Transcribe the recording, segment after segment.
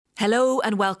Hello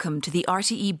and welcome to the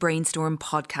RTE Brainstorm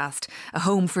podcast, a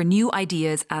home for new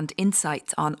ideas and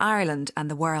insights on Ireland and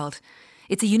the world.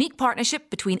 It's a unique partnership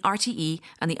between RTE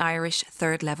and the Irish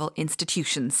third level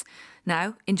institutions.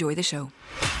 Now, enjoy the show.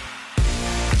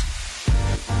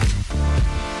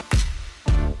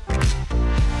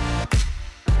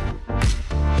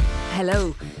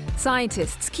 Hello.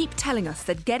 Scientists keep telling us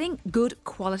that getting good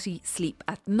quality sleep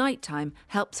at night time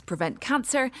helps prevent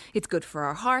cancer, it's good for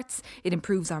our hearts, it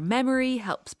improves our memory,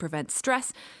 helps prevent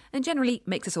stress, and generally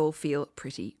makes us all feel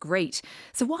pretty great.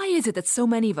 So why is it that so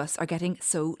many of us are getting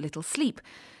so little sleep?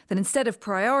 Then instead of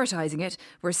prioritising it,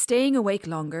 we're staying awake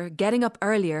longer, getting up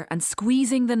earlier and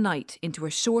squeezing the night into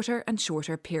a shorter and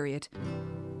shorter period.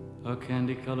 A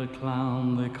candy-colored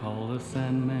clown they call the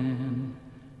Sandman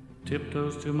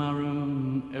tiptoes to my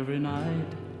room every night,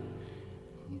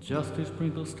 just to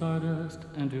sprinkle stardust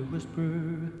and to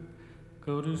whisper,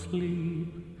 go to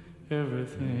sleep,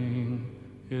 everything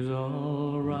is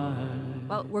all right.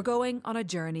 Well, we're going on a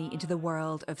journey into the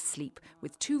world of sleep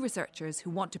with two researchers who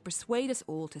want to persuade us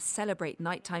all to celebrate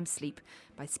nighttime sleep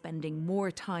by spending more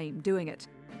time doing it.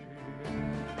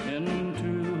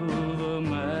 Into the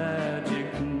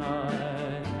magic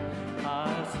night,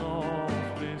 I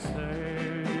softly say.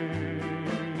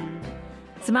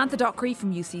 Samantha Dockery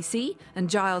from UCC and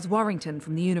Giles Warrington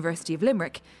from the University of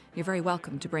Limerick, you're very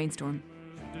welcome to Brainstorm.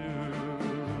 Then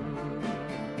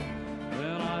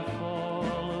I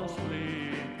fall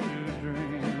asleep to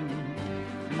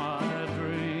dream my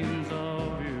dreams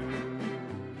of you.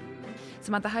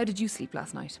 Samantha, how did you sleep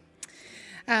last night?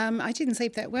 I didn't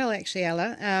sleep that well, actually,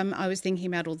 Ella. I was thinking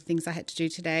about all the things I had to do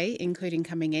today, including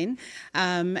coming in.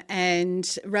 And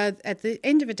at the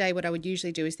end of a day, what I would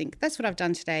usually do is think, that's what I've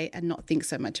done today, and not think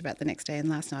so much about the next day. And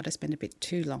last night I spent a bit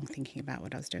too long thinking about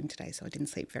what I was doing today, so I didn't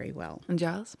sleep very well. And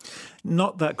Giles?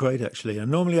 Not that great, actually. And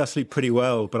normally I sleep pretty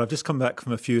well, but I've just come back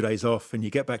from a few days off, and you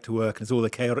get back to work and there's all the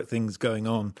chaotic things going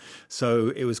on.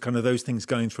 So it was kind of those things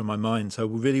going through my mind. So I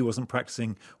really wasn't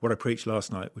practicing what I preached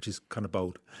last night, which is kind of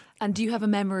bold. And do you have a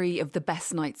memory of the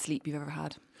best night's sleep you've ever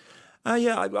had?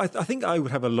 I think I would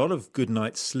have a lot of good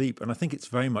night's sleep, and I think it's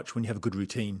very much when you have a good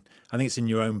routine. I think it's in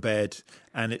your own bed,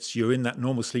 and you're in that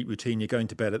normal sleep routine. You're going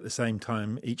to bed at the same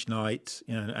time each night,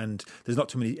 and there's not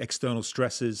too many external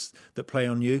stresses that play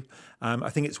on you.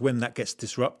 I think it's when that gets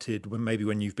disrupted,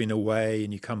 when you've been away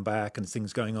and you come back and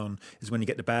things going on, is when you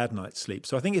get the bad night's sleep.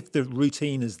 So I think if the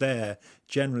routine is there,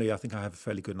 generally I think I have a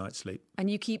fairly good night's sleep.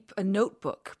 And you keep a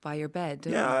notebook by your bed,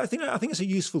 don't you? Yeah, I think it's a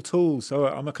useful tool. So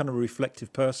I'm a kind of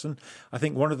reflective person. I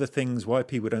think one of the things why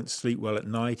people don't sleep well at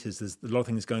night is there's a lot of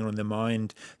things going on in their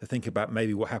mind. They think about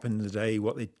maybe what happened in the day,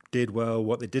 what they did well,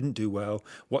 what they didn't do well,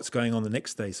 what's going on the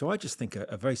next day. So I just think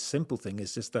a very simple thing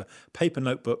is just a paper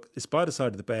notebook. It's by the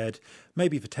side of the bed.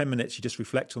 Maybe for 10 minutes you just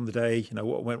reflect on the day,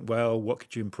 what went well, what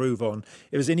could you improve on.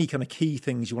 If there's any kind of key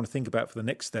things you want to think about for the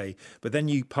next day, but then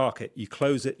you park it, you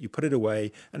close it, you put it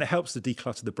away, and it helps to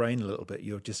declutter the brain a little bit.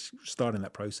 You're just starting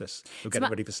that process. You're getting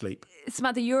ready for sleep.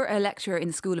 Samantha, you're a lecturer in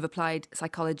the School of Applied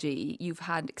Psychology. You've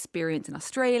had experience in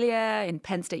Australia, in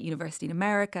Penn State University in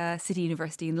America, City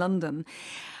University in London.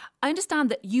 I understand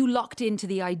that you locked into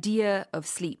the idea of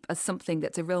sleep as something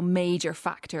that's a real major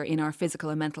factor in our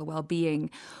physical and mental well-being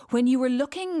when you were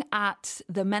looking at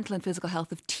the mental and physical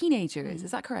health of teenagers. Is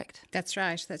that correct? That's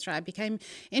right. I became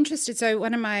interested. So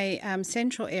one of my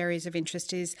central areas of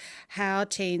interest is how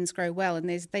teens grow well. And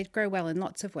they grow well in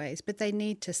lots of ways, but they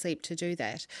need to sleep to do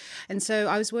that. And so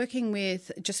I was working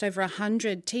with just over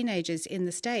 100 teenagers in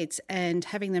the States and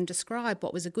having them describe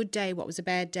what was a good day, what was a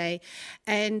bad day.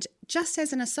 And just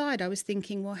as an aside, I was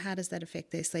thinking, well, how does that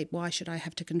affect their sleep? Why should I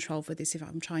have to control for this if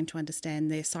I'm trying to understand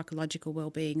their psychological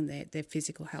well-being, their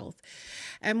physical health?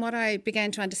 And what I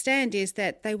began to understand is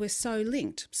that they were so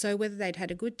linked. So whether they'd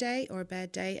had a good day or a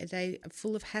bad day, a day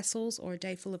full of hassles or a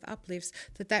day full of uplifts,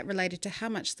 that related to how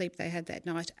much sleep they had that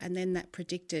night, and then that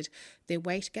predicted their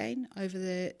weight gain over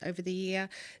the year,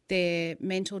 their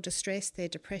mental distress, their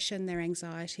depression, their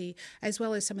anxiety, as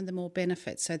well as some of the more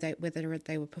benefits, so that whether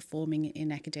they were performing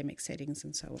in academic settings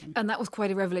and so on. And that was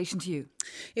quite a revelation to you.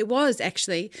 It was,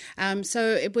 actually.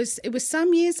 So it was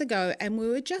some years ago, and we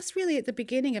were just really at the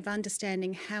beginning of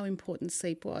understanding how important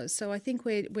sleep was. So I think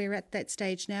we're at that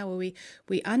stage now where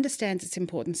we understand its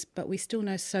importance, but we still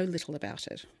know so little about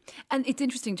it. And it's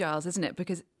interesting, Giles, isn't it?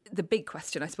 Because the big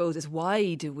question, I suppose, is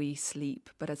why do we sleep?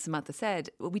 But as Samantha said,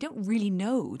 well, we don't really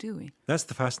know, do we? That's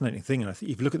the fascinating thing. And I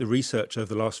think if you look at the research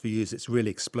over the last few years, it's really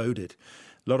exploded.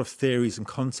 lot of theories and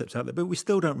concepts out there, but we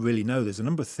still don't really know. There's a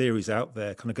number of theories out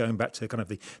there, kind of going back to kind of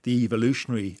the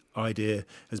evolutionary idea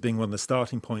as being one of the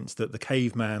starting points, that the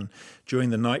caveman, during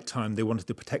the nighttime, they wanted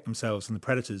to protect themselves from the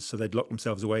predators, so they'd lock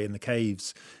themselves away in the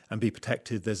caves and be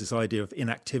protected. There's this idea of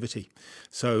inactivity.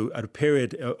 So at a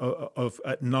period of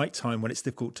at nighttime, when it's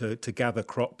difficult to gather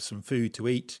crops and food to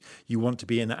eat, you want to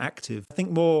be inactive. I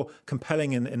think more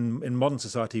compelling in modern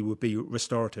society would be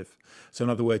restorative. So in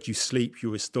other words, you sleep, you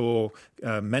restore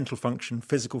mental function,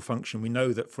 physical function. We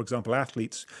know that, for example,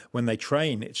 athletes, when they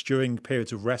train, it's during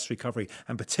periods of rest, recovery,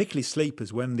 and particularly sleep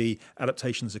is when the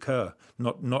adaptations occur,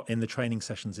 not in the training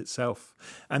sessions itself.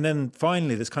 And then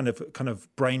finally, there's kind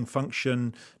of brain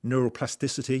function,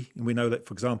 neuroplasticity. And we know that,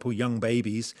 for example, young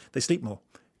babies, they sleep more,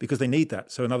 because they need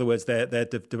that. So in other words, they're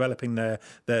developing their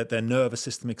nervous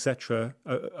system, etc.,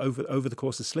 over the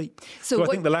course of sleep. So I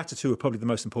think the latter two are probably the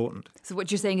most important. So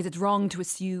what you're saying is it's wrong to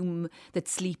assume that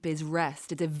sleep is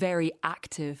rest. It's a very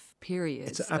active period.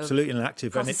 It's absolutely an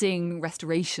active processing,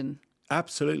 restoration.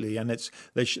 Absolutely, and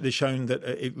they've shown that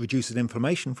it reduces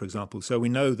inflammation, for example. So we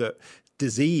know that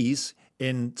disease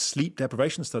in sleep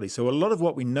deprivation studies. So a lot of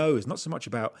what we know is not so much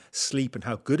about sleep and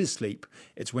how good is sleep,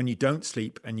 it's when you don't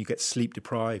sleep and you get sleep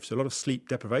deprived. So a lot of sleep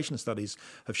deprivation studies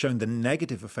have shown the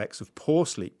negative effects of poor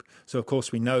sleep. So of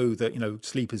course we know that,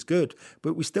 sleep is good,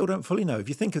 but we still don't fully know. If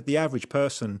you think of the average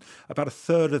person, about a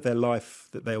third of their life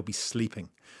that they'll be sleeping.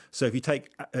 So if you take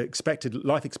expected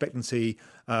life expectancy,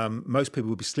 most people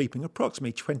will be sleeping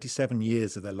approximately 27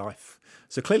 years of their life.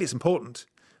 So clearly it's important,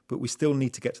 but we still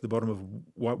need to get to the bottom of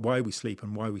why we sleep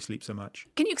and why we sleep so much.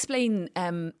 Can you explain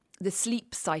the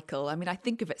sleep cycle? I mean, I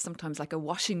think of it sometimes like a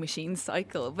washing machine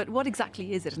cycle, but what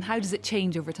exactly is it and how does it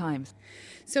change over time?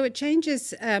 So it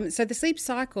changes. So the sleep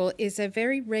cycle is a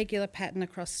very regular pattern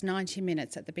across 90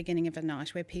 minutes at the beginning of a night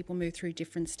where people move through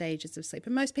different stages of sleep.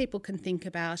 And most people can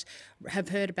have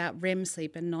heard about REM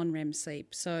sleep and non-REM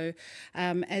sleep. So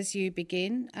as you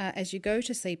go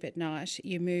to sleep at night,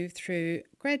 you move through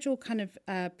gradual kind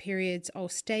of periods or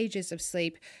stages of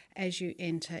sleep as you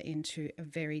enter into a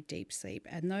very deep sleep.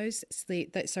 And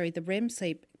the REM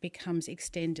sleep becomes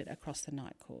extended across the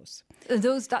night course.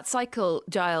 That cycle,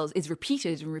 Giles, is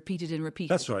repeated and repeated and repeated.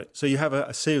 That's right. So you have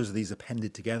a series of these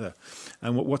appended together.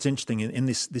 And what's interesting in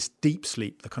this deep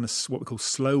sleep, the kind of what we call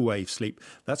slow wave sleep,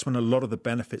 that's when a lot of the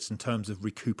benefits in terms of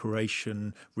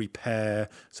recuperation, repair,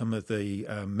 some of the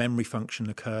memory function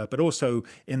occur. But also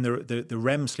in the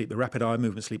REM sleep, the rapid eye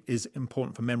movement sleep, is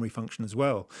important for memory function as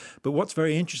well. But what's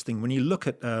very interesting, when you look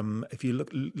at if you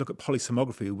look at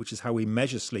polysomnography, which is how we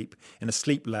measure sleep in a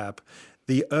sleep lab,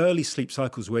 the early sleep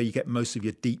cycles where you get most of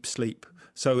your deep sleep.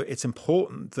 So it's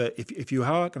important that if you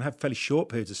are going to have fairly short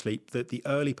periods of sleep, that the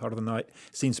early part of the night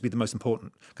seems to be the most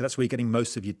important, because that's where you're getting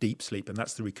most of your deep sleep, and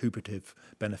that's the recuperative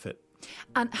benefit.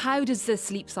 And how does the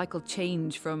sleep cycle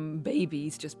change from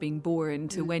babies just being born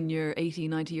to when you're 80,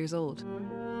 90 years old?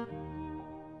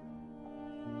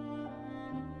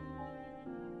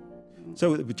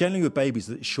 So generally with babies,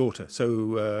 it's shorter.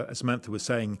 So as Samantha was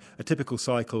saying, a typical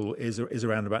cycle is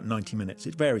around about 90 minutes.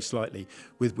 It varies slightly.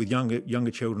 With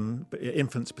younger children,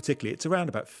 infants particularly, it's around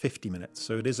about 50 minutes.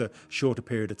 So it is a shorter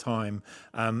period of time.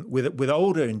 With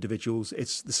older individuals,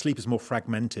 the sleep is more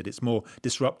fragmented. It's more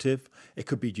disruptive. It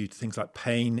could be due to things like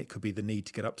pain. It could be the need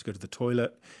to get up to go to the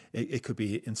toilet. It could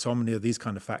be insomnia, these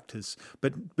kind of factors.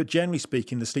 But generally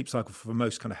speaking, the sleep cycle for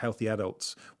most kind of healthy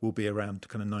adults will be around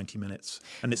kind of 90 minutes.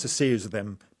 And it's a series of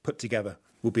them put together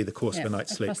will be the course of a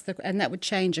night's sleep. And that would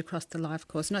change across the life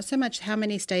course. Not so much how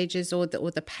many stages or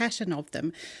the pattern of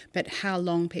them, but how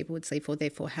long people would sleep, or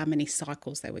therefore how many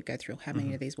cycles they would go through, how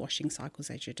many of these washing cycles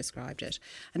as you described it.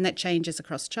 And that changes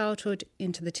across childhood,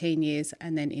 into the teen years,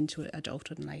 and then into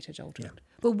adulthood and late adulthood. Yeah.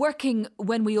 Well, working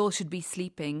when we all should be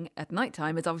sleeping at night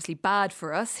time is obviously bad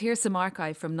for us. Here's some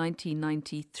archive from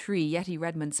 1993. Yeti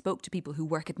Redmond spoke to people who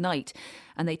work at night,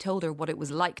 and they told her what it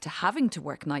was like to having to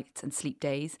work nights and sleep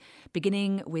days,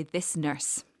 beginning with this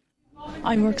nurse.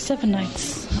 I work 7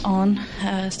 nights on,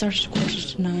 started at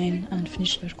 9:15 and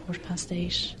finished about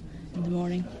 8:15 in the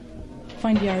morning.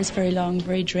 Find the hours very long,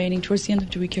 very draining. Towards the end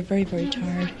of the week, you're very, very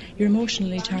tired. You're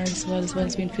emotionally tired as well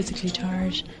as being physically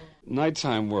tired.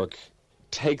 Nighttime work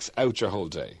takes out your whole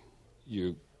day.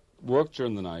 You work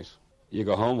during the night, you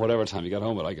go home whatever time you get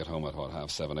home, but I get home at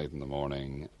 7:30, 8 in the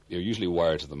morning. You're usually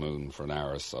wired to the moon for an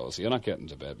hour or so you're not getting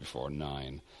to bed before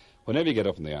 9. Whenever you get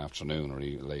up in the afternoon or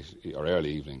late or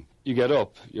early evening, you get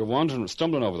up, you're wandering,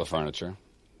 stumbling over the furniture.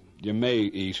 You may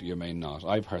eat or you may not.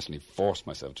 I personally force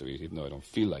myself to eat, even though I don't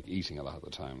feel like eating a lot of the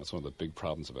time. That's one of the big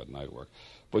problems about night work.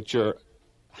 But you're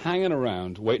hanging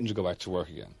around, waiting to go back to work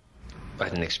again. I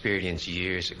had an experience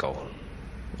years ago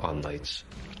on nights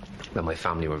when my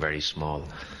family were very small,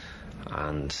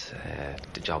 and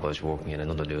the job I was working in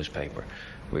another newspaper,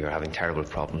 we were having terrible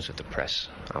problems with the press,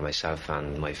 and myself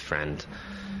and my friend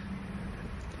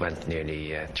went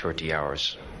nearly 30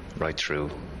 hours right through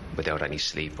without any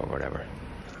sleep or whatever,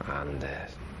 and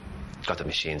got the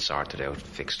machine sorted out,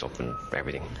 fixed up and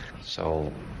everything.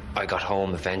 So I got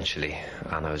home eventually,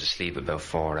 and I was asleep about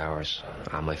 4 hours,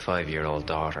 and my 5-year-old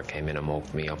daughter came in and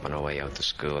woke me up on her way out to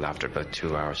school after about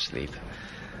 2 hours sleep.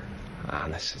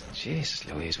 And I said, Jesus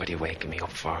Louise, what are you waking me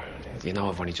up for? You know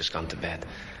I've only just gone to bed.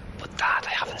 But Dad, I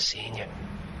haven't seen you.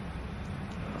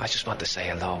 I just want to say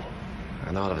hello.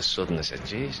 And all of a sudden I said,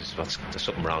 Jesus, there's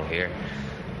something wrong here.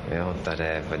 You know,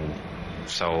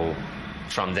 so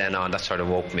from then on, that sort of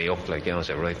woke me up, like, you know, I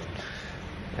said, right,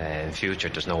 in future,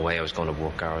 there's no way I was going to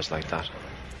work hours like that.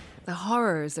 The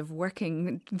horrors of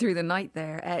working through the night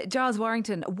there. Giles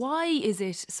Warrington, why is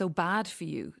it so bad for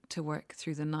you to work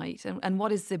through the night? And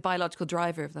what is the biological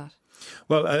driver of that?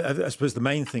 Well, I suppose the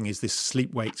main thing is this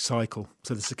sleep-wake cycle.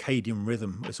 So the circadian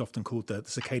rhythm is often called the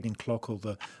circadian clock, or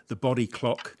the body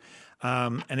clock.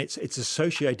 And it's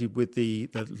associated with the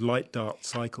light-dark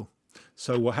cycle.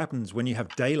 So what happens when you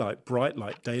have daylight, bright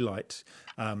light, daylight,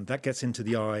 that gets into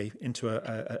the eye, into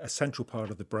a central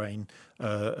part of the brain,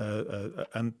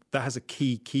 and that has a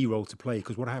key role to play,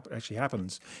 because what actually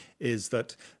happens is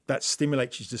that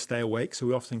stimulates you to stay awake. So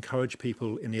we often encourage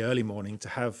people in the early morning to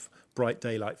have bright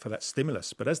daylight for that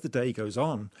stimulus. But as the day goes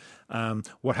on,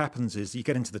 what happens is you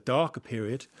get into the darker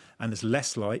period and there's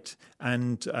less light,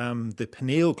 and the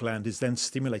pineal gland is then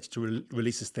stimulated to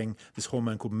release this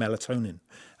hormone called melatonin.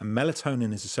 And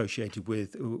melatonin is associated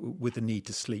with the need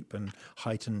to sleep and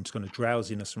heightened kind of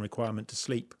drowsiness and requirement to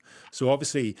sleep. So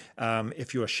obviously,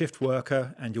 if you're a shift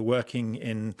worker and you're working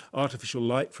in artificial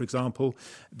light, for example,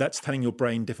 that's telling your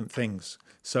brain different things.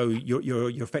 So you're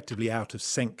effectively out of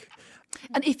sync.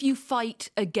 And if you fight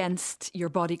against your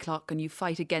body clock and you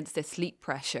fight against this sleep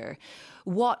pressure,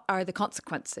 what are the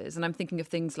consequences? And I'm thinking of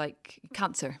things like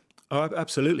cancer. Oh,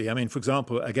 absolutely. I mean, for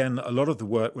example, again, a lot of the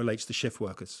work relates to shift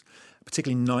workers,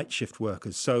 particularly night shift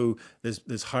workers. So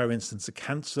there's higher incidence of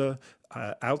cancer,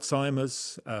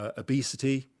 Alzheimer's,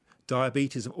 obesity,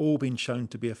 diabetes have all been shown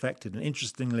to be affected. And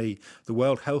interestingly, the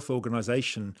World Health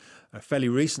Organization fairly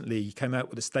recently came out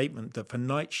with a statement that for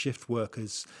night shift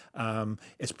workers,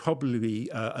 it's probably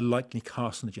a likely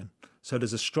carcinogen. So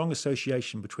there's a strong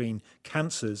association between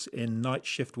cancers in night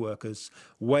shift workers,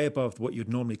 way above what you'd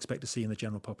normally expect to see in the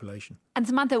general population. And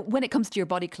Samantha, when it comes to your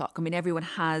body clock, I mean, everyone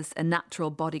has a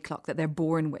natural body clock that they're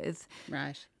born with.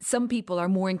 Right. Some people are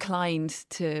more inclined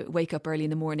to wake up early in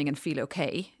the morning and feel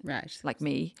okay. Right. Like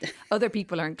me. Other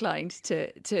people are inclined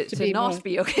to not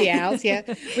be okay. The owls, yeah.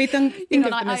 We think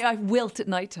I wilt at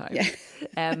night time.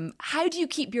 Yeah. How do you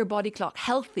keep your body clock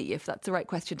healthy, if that's the right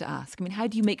question to ask? I mean, how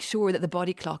do you make sure that the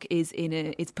body clock is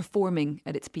performing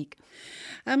at its peak?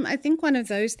 I think one of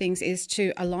those things is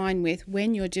to align with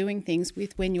when you're doing things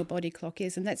with when your body clock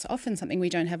is, and that's often something we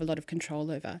don't have a lot of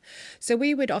control over. So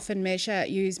we would often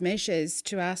use measures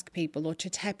to ask people or to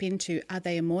tap into, are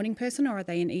they a morning person or are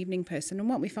they an evening person? And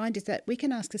what we find is that we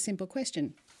can ask a simple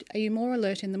question: are you more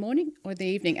alert in the morning or the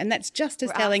evening? And that's just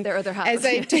as telling as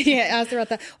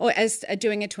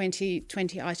doing a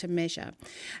 20 item measure.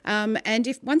 And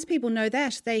if once people know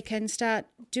that, they can start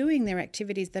doing their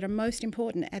activities that are most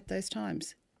important at those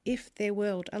times, if their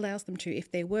world allows them to,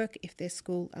 if their work, if their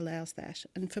school allows that.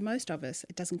 And for most of us,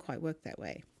 it doesn't quite work that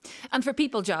way. And for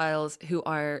people, Giles, who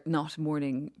are not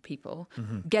morning people,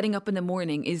 getting up in the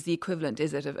morning is the equivalent,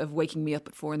 is it, of waking me up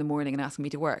at 4 a.m. and asking me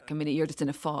to work? I mean, you're just in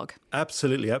a fog.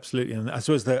 Absolutely. And I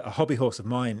suppose a hobby horse of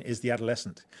mine is the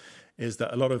adolescent. Is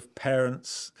that a lot of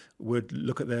parents would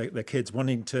look at their kids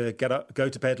wanting to go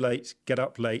to bed late, get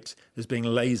up late, as being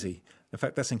lazy. In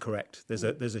fact, that's incorrect. There's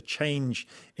a change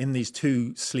in these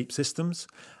two sleep systems.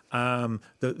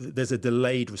 There's a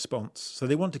delayed response. So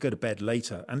they want to go to bed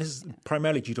later. And this is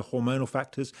primarily due to hormonal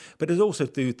factors, but there's also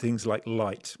through things like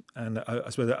light. And I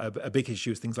suppose a big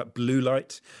issue is things like blue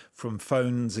light from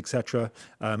phones, etc.,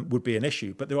 would be an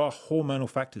issue. But there are hormonal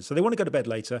factors. So they want to go to bed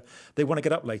later. They want to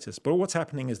get up later. But what's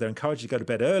happening is they're encouraged to go to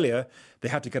bed earlier. They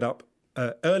have to get up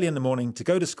early in the morning to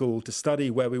go to school, to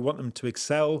study, where we want them to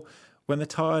excel. When they're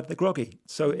tired, they're groggy.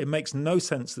 So it makes no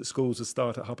sense that schools will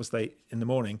start at 8:30 in the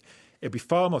morning It'd be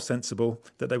far more sensible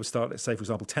that they would start, let's say, for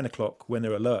example, 10 o'clock when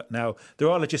they're alert. Now, there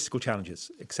are logistical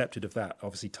challenges accepted of that.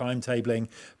 Obviously, timetabling,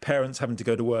 parents having to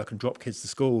go to work and drop kids to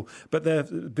school. But there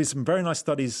have been some very nice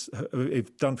studies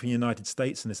done from the United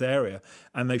States in this area,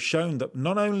 and they've shown that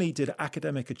not only did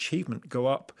academic achievement go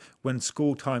up when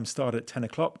school time started at 10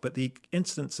 o'clock, but the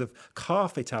incidence of car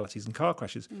fatalities and car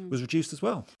crashes was reduced as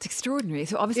well. It's extraordinary.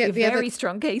 So obviously a very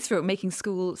strong case for making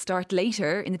school start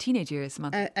later in the teenage years,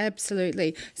 Samantha.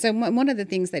 Absolutely. So one of the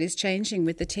things that is changing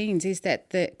with the teens is that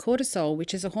the cortisol,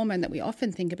 which is a hormone that we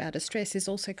often think about as stress, is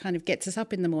also kind of gets us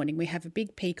up in the morning. We have a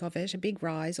big peak of it, a big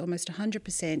rise, almost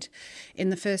 100% in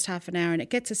the first half an hour, and it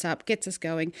gets us up, gets us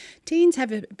going. Teens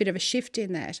have a bit of a shift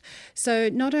in that. So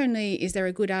not only is there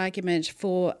a good argument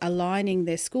for aligning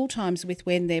their school times with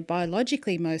when they're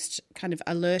biologically most kind of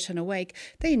alert and awake,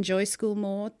 they enjoy school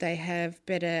more, they have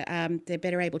better, they're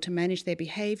better able to manage their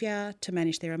behaviour, to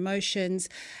manage their emotions.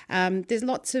 There's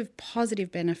lots of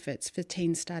positive benefits for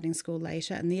teens starting school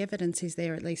later, and the evidence is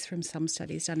there, at least from some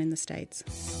studies done in the States.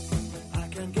 I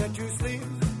can get you sleep.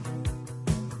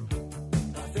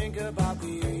 I think about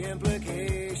the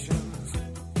implications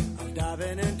of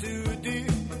diving in too deep,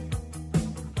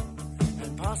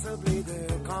 and possibly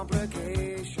the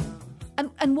complications.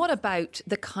 And what about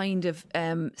the kind of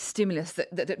stimulus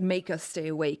that make us stay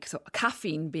awake? So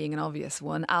caffeine being an obvious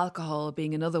one, alcohol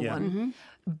being another one.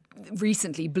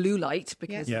 Recently, blue light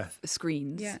because of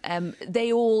screens.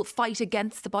 They all fight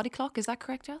against the body clock. Is that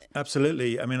correct, Giles?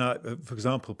 Absolutely. I mean, for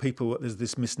example, there's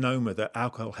this misnomer that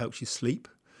alcohol helps you sleep.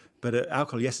 But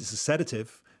alcohol, yes, it's a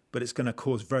sedative, but it's going to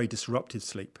cause very disruptive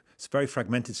sleep. It's very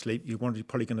fragmented sleep. You're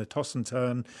probably going to toss and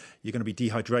turn. You're going to be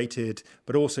dehydrated,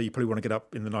 but also you probably want to get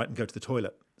up in the night and go to the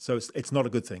toilet. So it's not a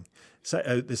good thing. So,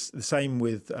 the same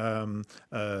with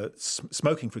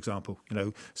smoking, for example.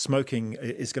 Smoking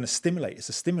is going to stimulate. It's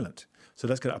a stimulant. So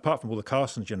that's going to, apart from all the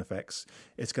carcinogen effects,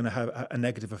 it's going to have a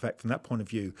negative effect from that point of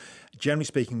view. Generally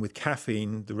speaking, with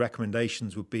caffeine, the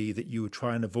recommendations would be that you would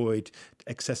try and avoid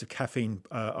excessive caffeine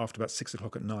after about 6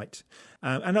 o'clock at night.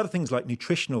 And other things like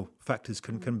nutritional factors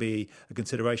can be a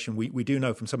consideration. We do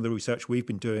know from some of the research we've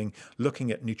been doing,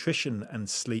 looking at nutrition and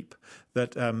sleep,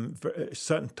 that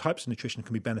certain types of nutrition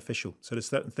can be beneficial. So there's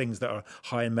certain things that are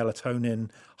high in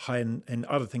melatonin, high in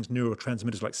other things,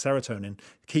 neurotransmitters like serotonin.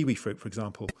 Kiwi fruit, for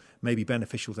example, may be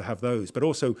beneficial to have those. But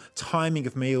also timing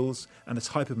of meals and the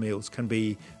type of meals can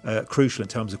be crucial in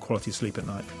terms of quality of sleep at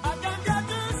night.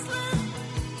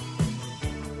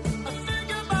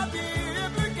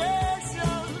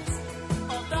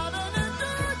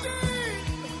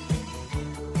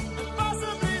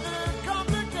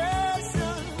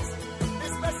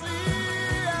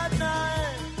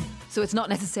 So it's not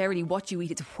necessarily what you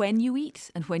eat, it's when you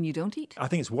eat and when you don't eat? I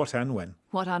think it's what and when.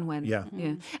 What and when. Yeah.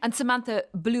 And Samantha,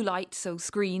 blue light, so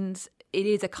screens, it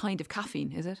is a kind of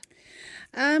caffeine, is it?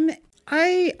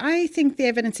 I think the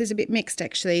evidence is a bit mixed,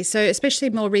 actually. So especially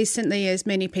more recently, as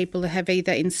many people have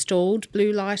either installed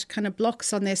blue light kind of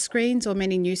blocks on their screens, or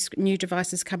many new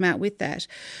devices come out with that.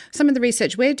 Some of the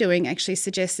research we're doing actually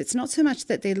suggests it's not so much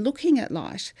that they're looking at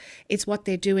light, it's what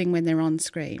they're doing when they're on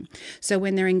screen. So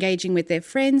when they're engaging with their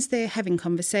friends, they're having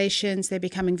conversations, they're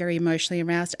becoming very emotionally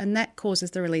aroused, and that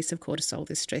causes the release of cortisol,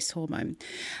 this stress hormone.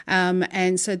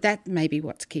 And so that may be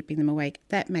what's keeping them awake.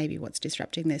 That may be what's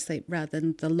disrupting their sleep, rather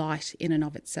than the light in and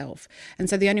of itself. And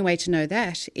so the only way to know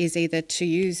that is either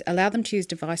to allow them to use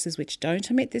devices which don't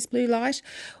emit this blue light,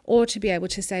 or to be able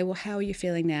to say, well, how are you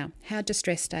feeling now? How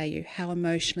distressed are you? How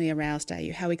emotionally aroused are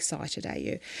you? How excited are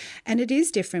you? And it is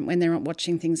different when they're not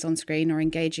watching things on screen or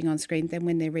engaging on screen than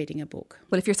when they're reading a book.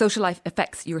 Well, if your social life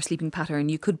affects your sleeping pattern,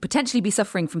 you could potentially be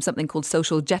suffering from something called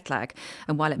social jet lag.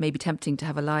 And while it may be tempting to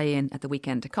have a lie-in at the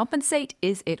weekend to compensate,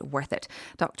 is it worth it?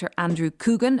 Dr. Andrew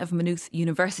Coogan of Maynooth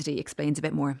University explains a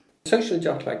bit more. Social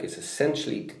jet lag is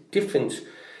essentially the difference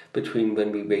between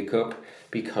when we wake up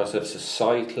because of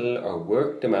societal or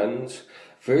work demands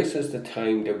versus the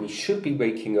time that we should be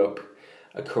waking up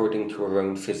according to our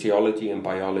own physiology and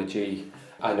biology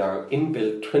and our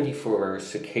inbuilt 24-hour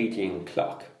circadian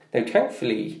clock. Now,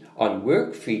 thankfully, on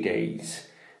work-free days,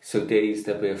 so days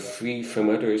that we're free from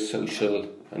other social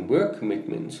and work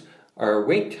commitments, our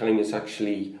wake time is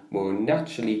actually more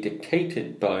naturally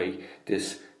dictated by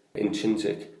this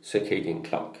intrinsic circadian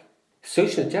clock.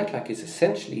 Social jet lag is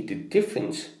essentially the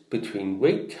difference between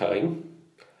wake time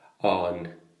on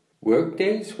work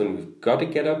days when we've got to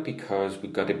get up because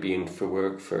we've got to be in for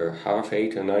work for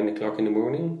 8:30 or 9 o'clock in the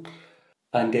morning,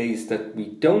 and days that we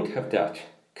don't have that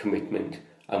commitment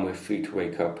and we're free to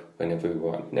wake up whenever we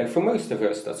want. Now, for most of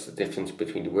us, that's the difference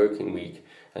between the working week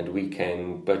and the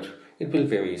weekend, but it will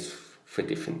vary for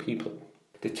different people.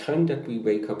 the time that we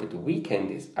wake up at the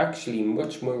weekend is actually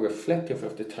much more reflective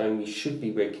of the time we should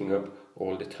be waking up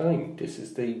all the time. This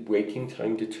is the waking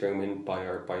time determined by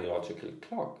our biological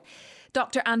clock.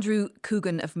 Dr. Andrew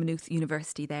Coogan of Maynooth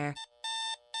University there.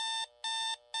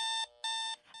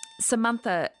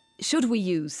 Samantha, should we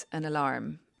use an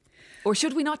alarm? Or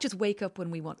should we not just wake up when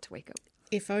we want to wake up?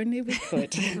 If only we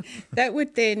could. That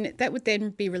would then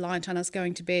be reliant on us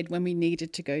going to bed when we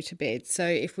needed to go to bed. So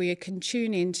if we can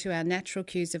tune into our natural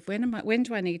cues of when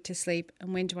do I need to sleep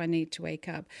and when do I need to wake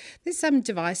up. There's some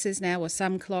devices now or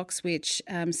some clocks which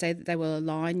say that they will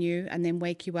align you and then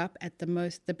wake you up at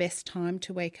the best time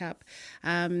to wake up.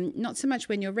 Not so much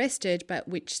when you're rested, but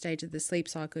which stage of the sleep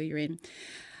cycle you're in.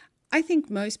 I think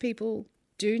most people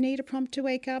do need a prompt to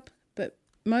wake up, but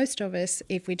most of us,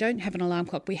 if we don't have an alarm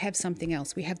clock, we have something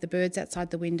else. We have the birds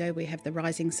outside the window, we have the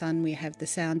rising sun, we have the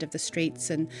sound of the streets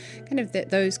and kind of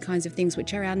those kinds of things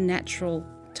which are our natural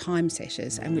time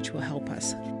setters and which will help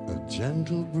us. A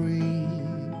gentle breeze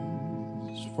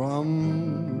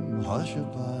from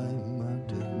Hushabye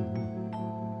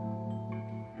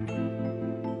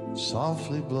Mountain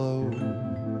softly blows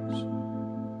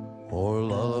or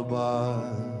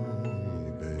lullaby.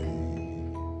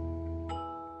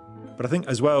 But I think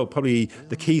as well, probably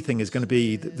the key thing is going to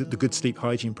be the good sleep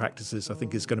hygiene practices. I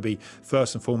think is going to be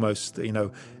first and foremost,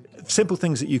 simple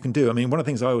things that you can do. I mean, one of the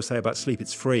things I always say about sleep,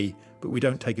 it's free, but we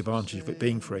don't take advantage of it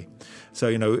being free.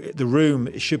 So, the room,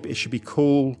 it should be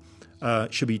cool,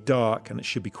 it should be dark, and it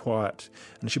should be quiet.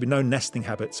 And there should be no nesting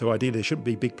habit. So ideally, there shouldn't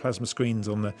be big plasma screens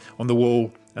on the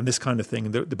wall and this kind of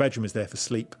thing. The bedroom is there for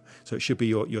sleep. So it should be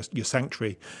your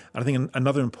sanctuary. And I think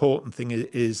another important thing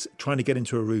is trying to get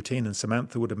into a routine, and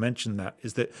Samantha would have mentioned that,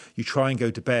 is that you try and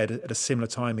go to bed at a similar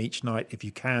time each night if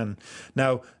you can.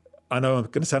 Now, I know I'm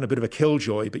going to sound a bit of a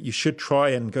killjoy, but you should try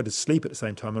and go to sleep at the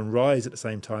same time and rise at the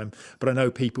same time. But I know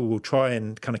people will try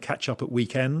and kind of catch up at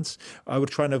weekends. I would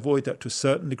try and avoid that to a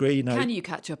certain degree. Can you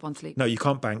catch up on sleep? No, you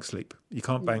can't bank sleep. You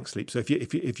can't bank sleep. So if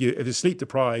you're sleep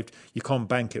deprived, you can't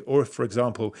bank it. Or if, for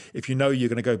example, if you know you're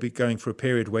going to be going for a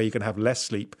period where you're going to have less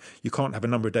sleep, you can't have a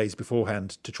number of days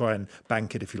beforehand to try and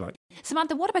bank it, if you like.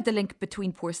 Samantha, what about the link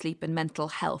between poor sleep and mental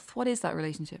health? What is that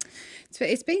relationship? So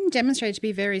it's been demonstrated to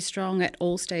be very strong at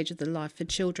all stages of the life, for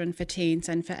children, for teens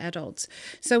and for adults.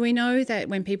 So we know that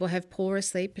when people have poorer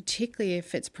sleep, particularly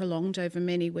if it's prolonged over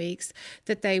many weeks,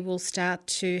 that they will start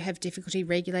to have difficulty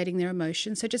regulating their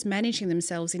emotions, so just managing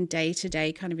themselves in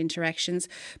day-to-day kind of interactions.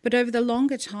 But over the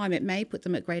longer time, it may put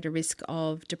them at greater risk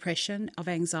of depression, of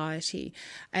anxiety,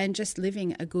 and just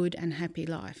living a good and happy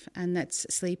life. And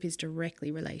sleep is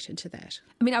directly related to that.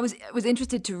 I mean, I was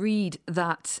interested to read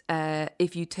that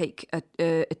if you take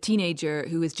a teenager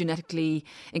who is genetically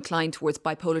inclined towards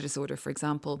bipolar disorder, for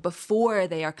example, before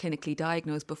they are clinically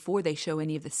diagnosed, before they show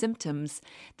any of the symptoms,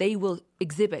 they will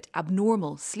exhibit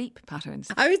abnormal sleep patterns.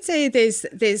 I would say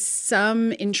there's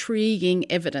some intriguing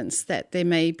evidence that there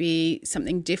may be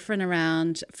something different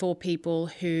around for people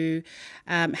who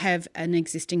have an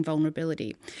existing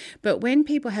vulnerability. But when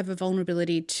people have a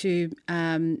vulnerability to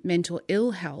mental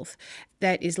ill health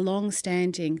that is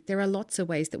long-standing, there are lots of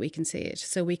ways that we can see it.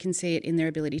 So we can see it in their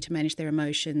ability to manage their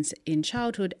emotions in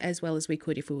childhood, as well as we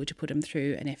could if we were to put them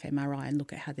through an fMRI and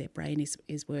look at how their brain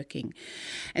is working.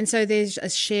 And so there's a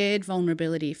shared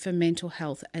vulnerability for mental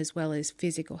health as well as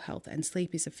physical health, and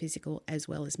sleep is a physical as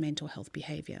well as mental health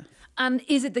behaviour. And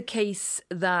is it the case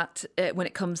that when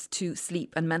it comes to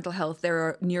sleep and mental health, there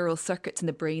are neural circuits in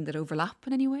the brain that overlap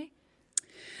in any way?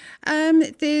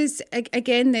 There's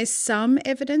some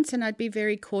evidence, and I'd be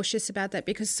very cautious about that,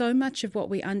 because so much of what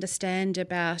we understand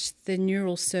about the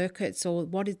neural circuits or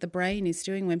what the brain is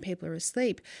doing when people are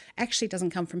asleep actually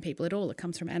doesn't come from people at all. It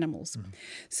comes from animals. Mm-hmm.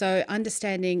 So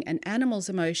understanding an animal's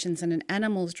emotions and an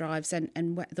animal's drives and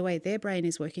the way their brain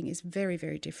is working is very,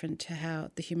 very different to how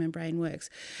the human brain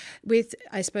works. With,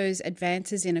 I suppose,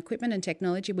 advances in equipment and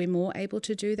technology, we're more able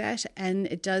to do that, and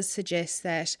it does suggest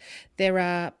that there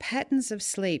are patterns of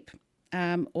sleep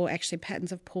or actually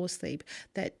patterns of poor sleep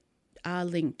that are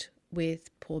linked with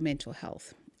poor mental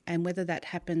health, and whether that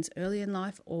happens early in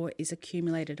life or is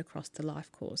accumulated across the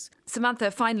life course. Samantha,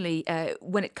 finally,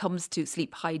 when it comes to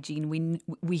sleep hygiene,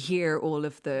 we hear all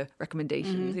of the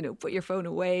recommendations, mm-hmm. Put your phone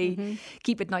away, mm-hmm.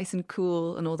 keep it nice and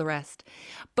cool and all the rest.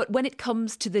 But when it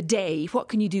comes to the day, what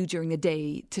can you do during the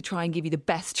day to try and give you the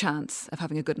best chance of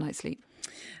having a good night's sleep?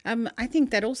 I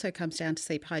think that also comes down to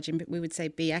sleep hygiene, but we would say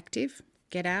be active.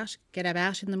 Get out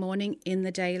in the morning, in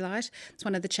the daylight. It's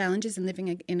one of the challenges in living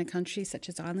in a country such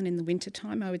as Ireland in the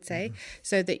wintertime, I would say,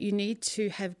 so that you need to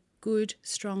have good,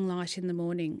 strong light in the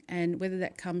morning, and whether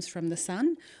that comes from the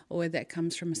sun or whether that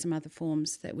comes from some other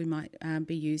forms that we might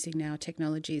be using now,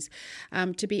 technologies,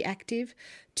 to be active,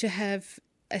 to have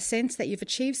a sense that you've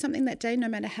achieved something that day, no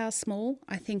matter how small.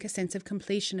 I think a sense of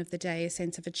completion of the day, a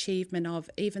sense of achievement of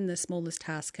even the smallest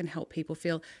task can help people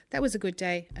feel that was a good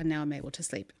day and now I'm able to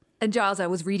sleep. And Giles, I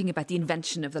was reading about the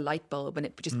invention of the light bulb and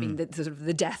it just being the sort of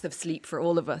the death of sleep for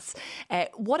all of us.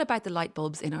 What about the light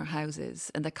bulbs in our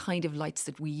houses and the kind of lights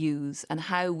that we use and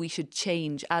how we should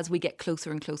change as we get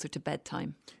closer and closer to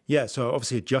bedtime? Yeah, so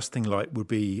obviously adjusting light would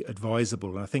be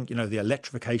advisable. And I think, the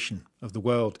electrification of the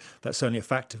world, that's certainly a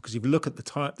factor. Because if you look at the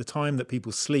time that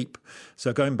people sleep,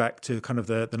 so going back to kind of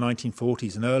the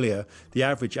 1940s and earlier, the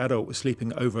average adult was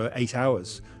sleeping over 8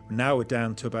 hours. Now we're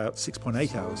down to about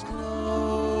 6.8 hours.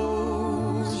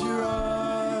 Close your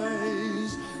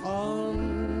eyes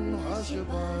on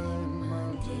Hushabye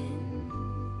Mountain.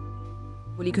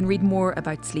 Well, you can read more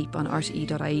about sleep on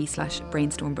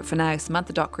rte.ie/brainstorm. But for now,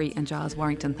 Samantha Dockery and Giles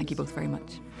Warrington, thank you both very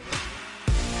much.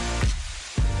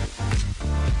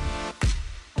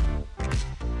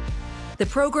 The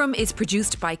programme is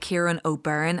produced by Kieran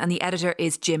O'Byrne and the editor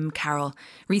is Jim Carroll.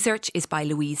 Research is by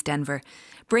Louise Denver.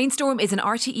 Brainstorm is an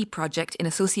RTE project in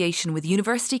association with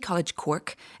University College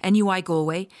Cork, NUI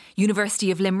Galway, University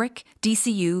of Limerick,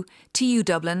 DCU, TU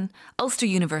Dublin, Ulster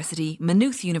University,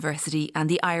 Maynooth University and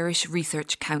the Irish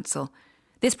Research Council.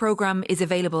 This programme is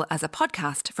available as a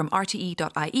podcast from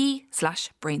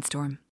rte.ie/brainstorm.